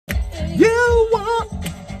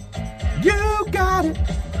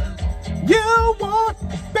want,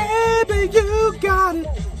 baby, you got it.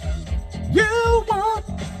 You want,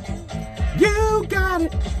 you got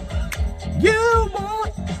it. You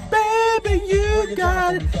want, baby, you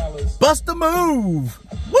got it. Bust a move.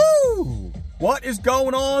 Woo! What is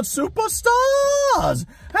going on, superstars?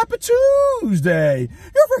 Happy Tuesday.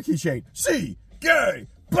 Your Freaky Shade,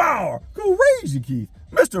 CKPower. Crazy Keith,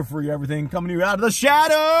 Mr. Free Everything, coming to you out of the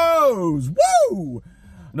shadows. Woo!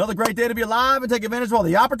 Another great day to be alive and take advantage of all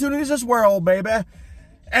the opportunities in this world, baby.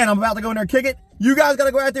 And I'm about to go in there and kick it. You guys got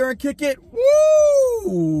to go out there and kick it.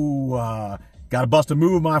 Woo! Got to bust a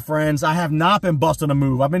move, my friends. I have not been busting a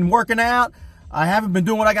move. I've been working out. I haven't been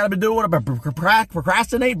doing what I got to be doing. I've been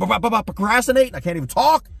procrastinating. I can't even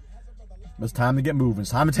talk. It's time to get moving.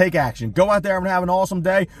 It's time to take action. Go out there and have an awesome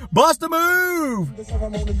day. Bust a move!